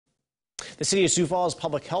The city of Sioux Falls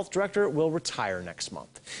public health director will retire next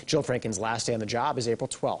month. Jill Franken's last day on the job is April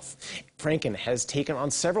 12th. Franken has taken on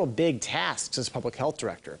several big tasks as public health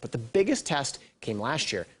director, but the biggest test came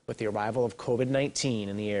last year with the arrival of COVID-19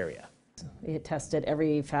 in the area. It tested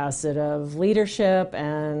every facet of leadership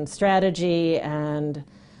and strategy and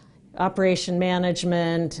operation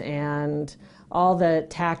management and all the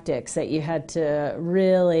tactics that you had to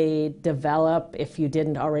really develop. If you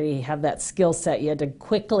didn't already have that skill set, you had to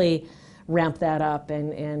quickly ramp that up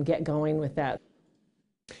and get going with that.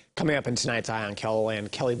 Coming up in tonight's Eye on KELOLAND,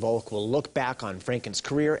 Kelly Volk will look back on Franken's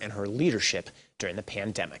career and her leadership during the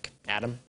pandemic. Adam?